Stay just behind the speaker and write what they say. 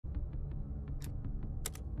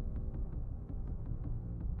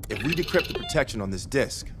If we decrypt the protection on this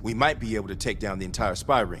disk, we might be able to take down the entire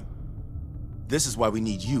spy ring. This is why we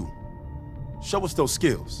need you. Show us those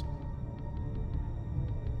skills.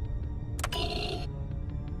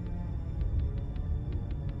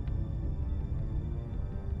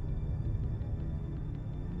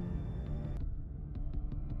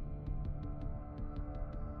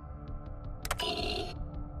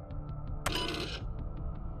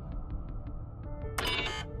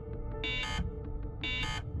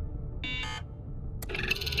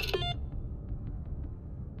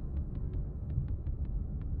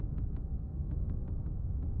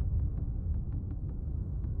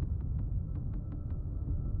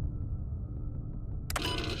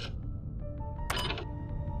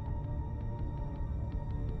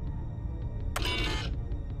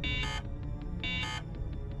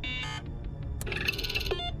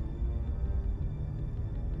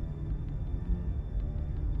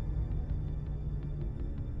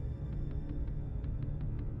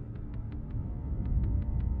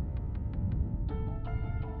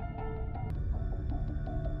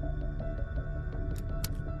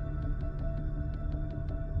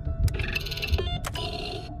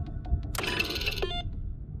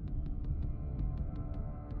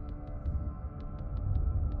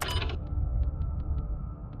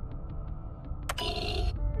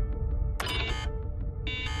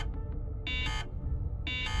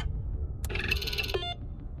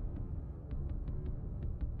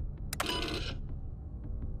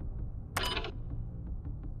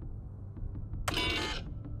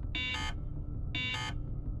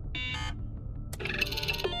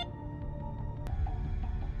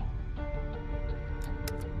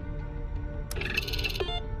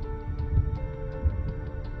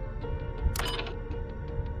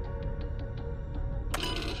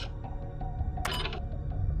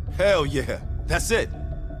 Hell yeah, that's it.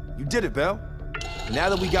 You did it, Bell. Now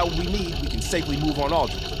that we got what we need, we can safely move on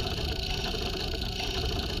Aldrich.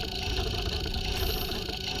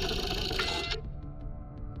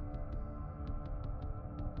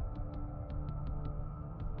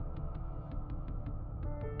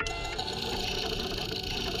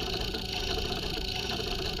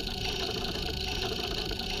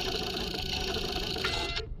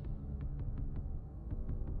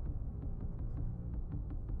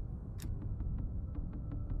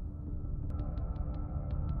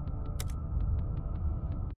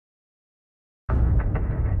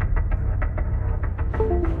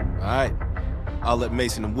 All right, I'll let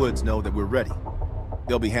Mason and Woods know that we're ready.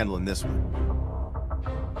 They'll be handling this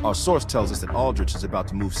one. Our source tells us that Aldrich is about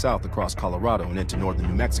to move south across Colorado and into northern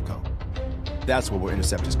New Mexico. That's where we'll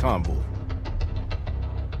intercept his convoy.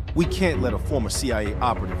 We can't let a former CIA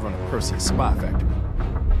operative run a Perseus spy factory.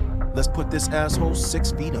 Let's put this asshole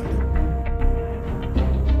 6 feet under.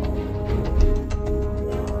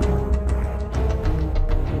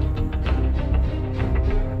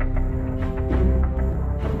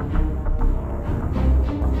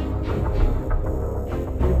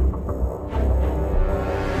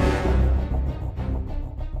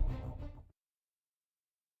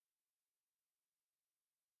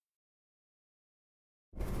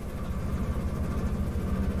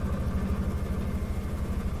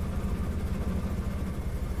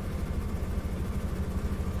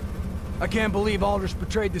 I can't believe Aldrich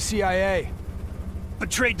betrayed the CIA.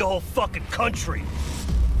 Betrayed the whole fucking country.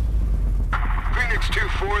 Phoenix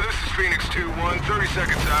 2-4, this is Phoenix 2-1, 30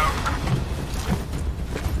 seconds out.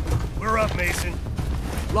 We're up, Mason.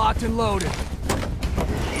 Locked and loaded.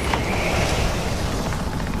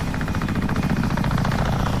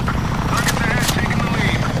 Target's ahead, taking the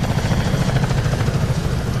lead.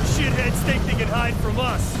 Shitheads think they can hide from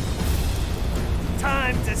us.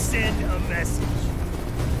 Time to send a message.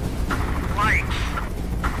 Lights.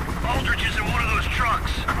 Aldrich is in one of those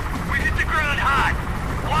trucks. We hit the ground hot.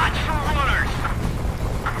 Watch for runners.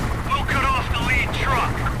 We'll cut off the lead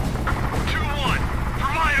truck. 2-1.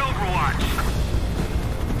 Provide overwatch.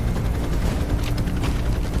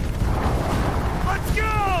 Let's go!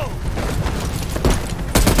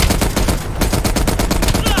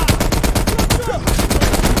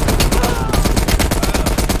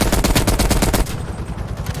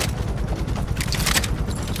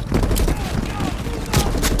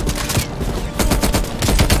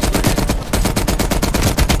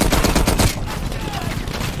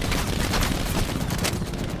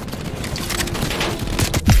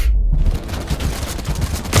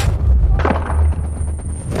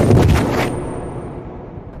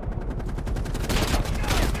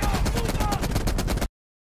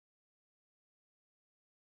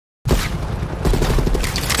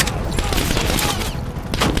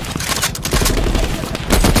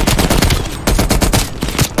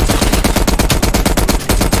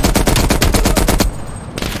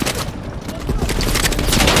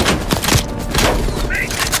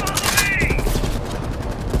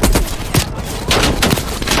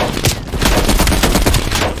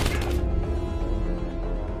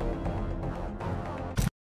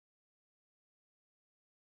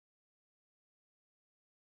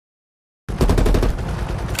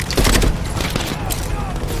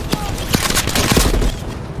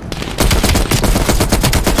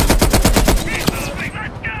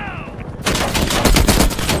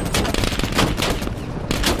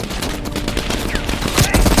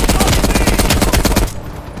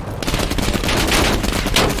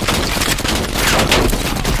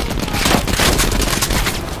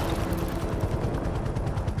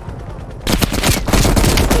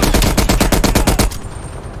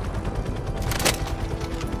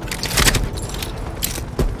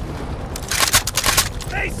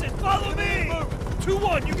 Mason, follow me!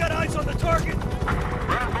 2-1, you got eyes on the target?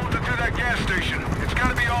 We're moving to that gas station. It's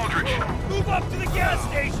gotta be Aldrich. Move up to the gas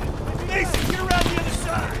station! Mason, get around the other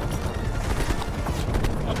side!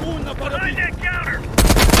 Behind that counter!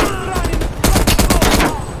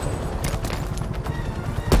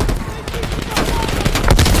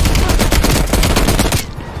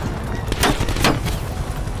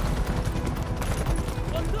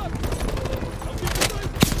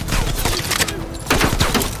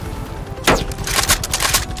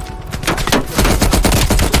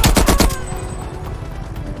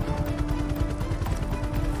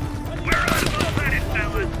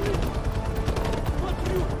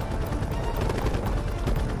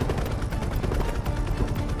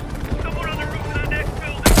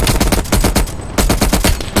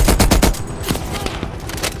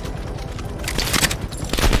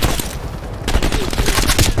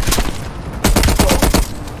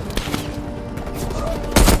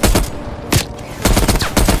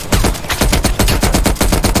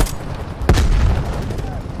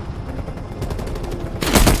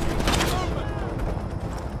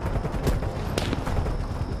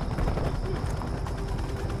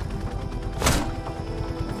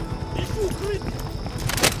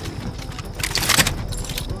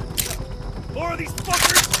 More of these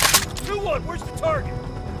fuckers! 2-1, where's the target?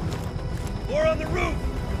 More on the roof!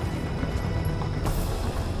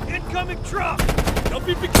 Incoming truck! Don't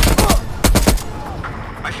be I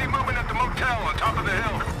see movement at the motel on top of the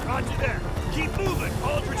hill. Roger that. Keep moving.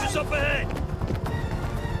 Aldrich is up ahead.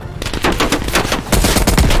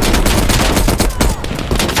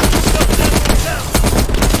 Stuff that motel.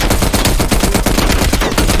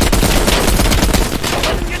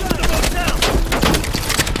 Let's get to the motel.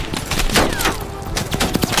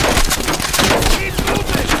 Keep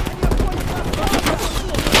moving.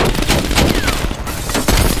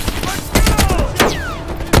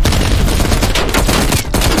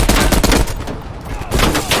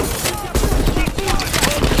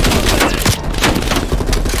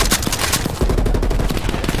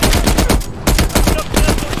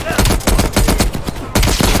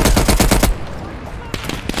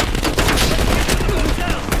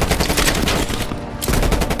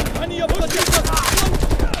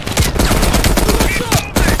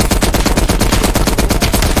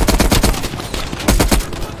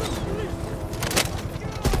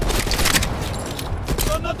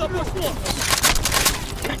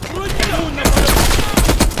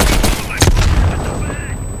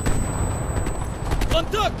 Let's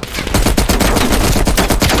go.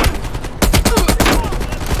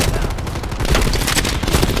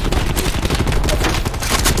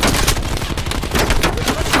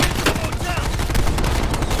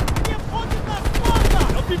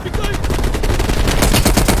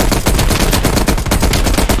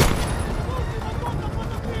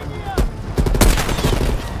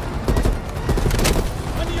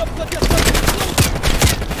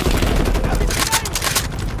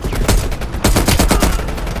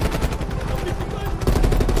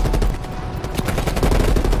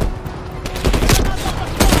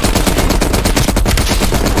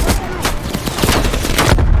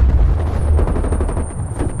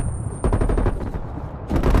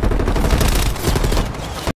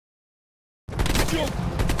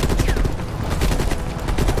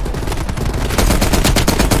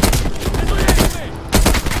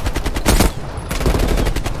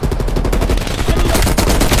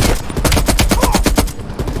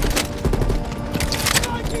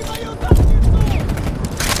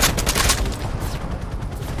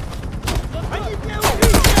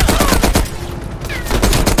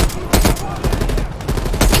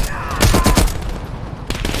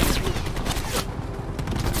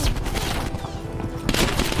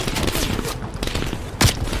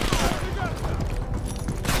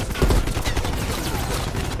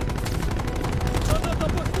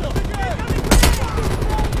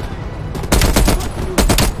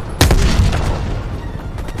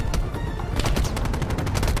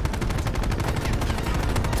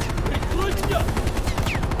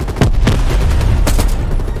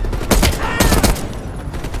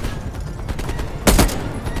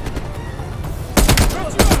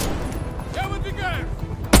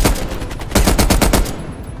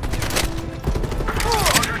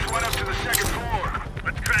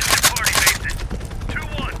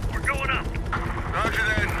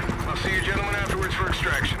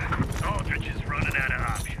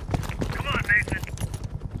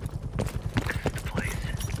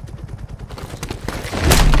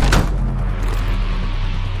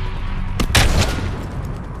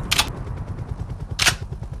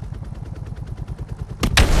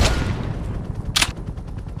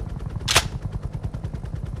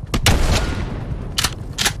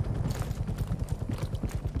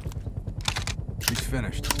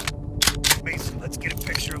 finished. Mason, let's get a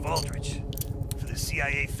picture of Aldrich. For the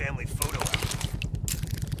CIA family photo album.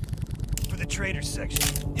 For the traders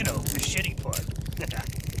section. You know, the shitty part.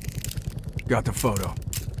 Got the photo.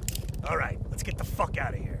 Alright, let's get the fuck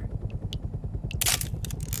out of here.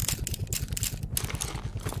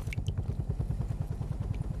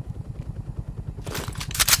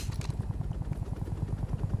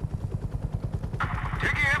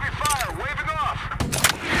 Taking heavy fire, waving off.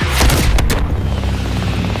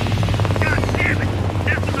 God damn it!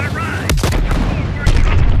 That was our ride! We're in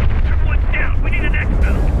trouble. Took one down. We need an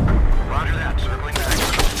exfil. Roger that, circling back.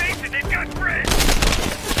 Mason, they've got Fred!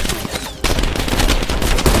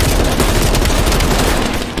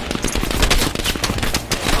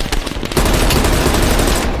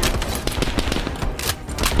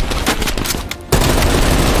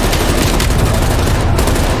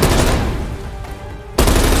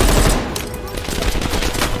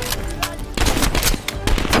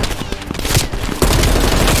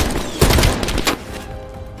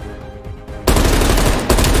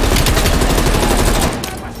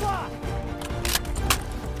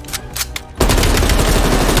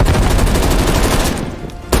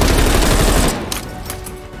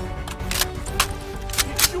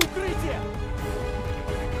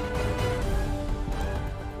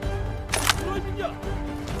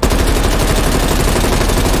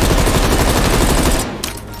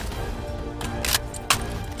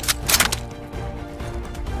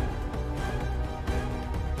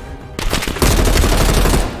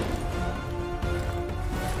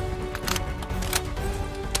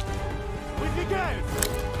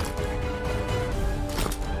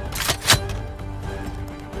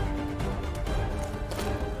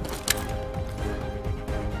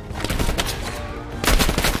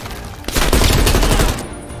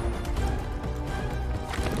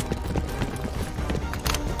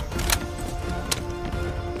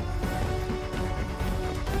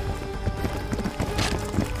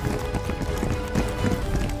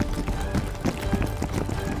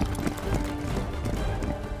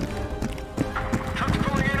 Trucks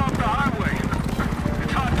pulling in off the highway.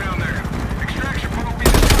 It's hot down there. Extraction point will be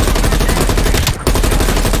the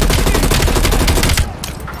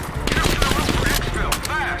Get up to the roof for exfil,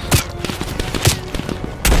 fast!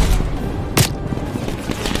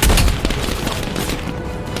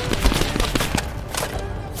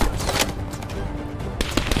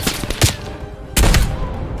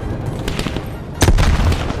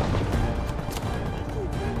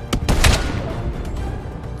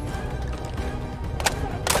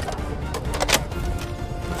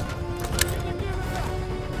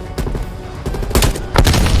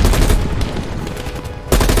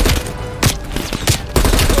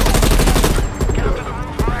 Get up to the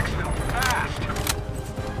roof for exfil, fast!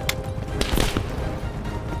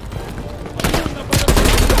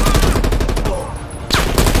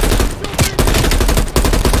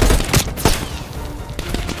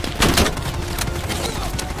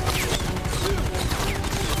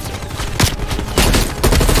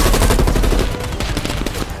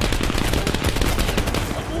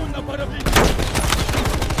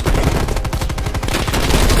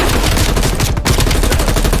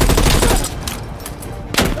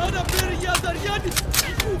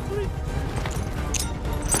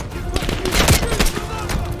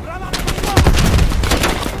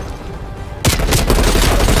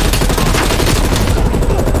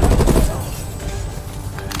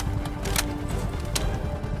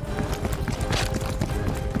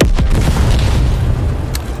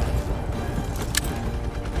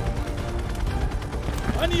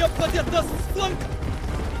 Они обходят нас с фланга!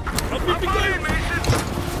 Fine, Mason!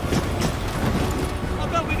 How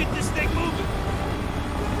about we get this thing moving?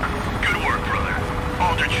 Good work, brother.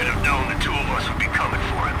 Aldrich should have known the two of us would be coming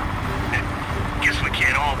for him. Guess we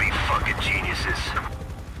can't all be fucking geniuses.